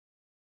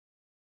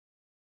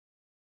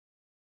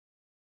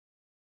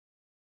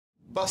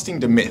Busting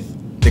the myth,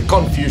 the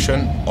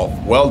confusion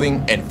of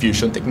welding and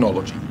fusion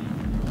technology.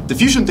 The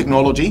fusion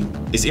technology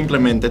is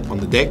implemented on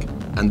the deck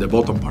and the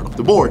bottom part of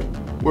the board,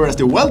 whereas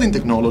the welding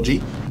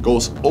technology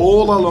goes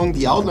all along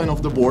the outline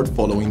of the board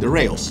following the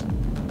rails.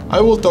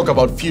 I will talk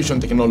about fusion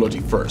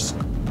technology first.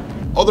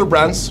 Other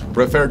brands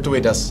refer to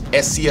it as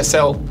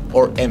SCSL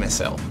or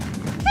MSL.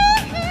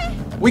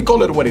 We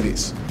call it what it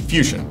is,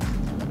 fusion.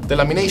 The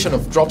lamination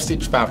of drop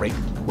stitch fabric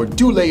where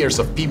two layers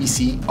of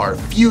PVC are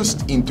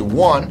fused into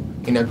one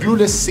in a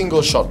glueless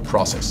single-shot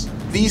process.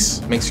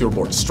 This makes your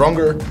board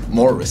stronger,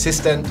 more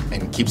resistant,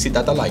 and keeps it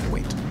at a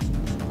lightweight.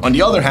 On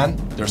the other hand,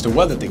 there's the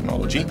welded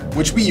technology,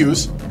 which we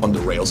use on the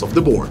rails of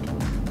the board.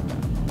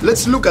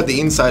 Let's look at the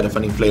inside of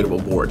an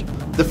inflatable board.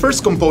 The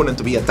first component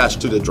to be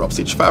attached to the drop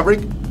stitch fabric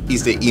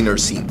is the inner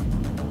seam.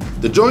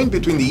 The joint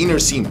between the inner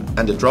seam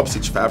and the drop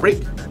stitch fabric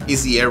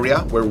is the area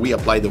where we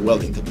apply the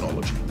welding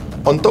technology.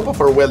 On top of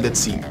our welded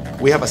seam,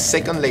 we have a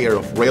second layer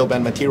of rail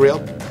band material,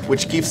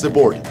 which gives the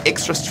board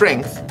extra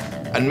strength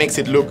and makes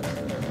it look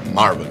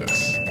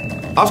marvelous.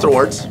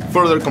 Afterwards,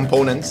 further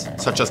components,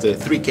 such as the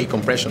 3K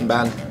compression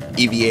band,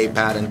 EVA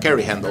pad and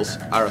carry handles,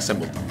 are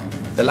assembled.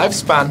 The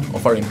lifespan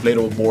of our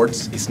inflatable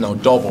boards is now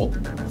doubled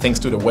thanks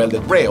to the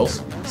welded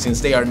rails, since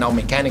they are now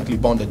mechanically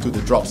bonded to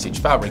the drop stitch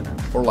fabric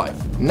for life.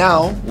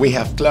 Now we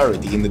have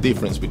clarity in the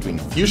difference between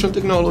fusion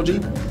technology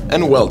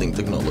and welding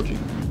technology.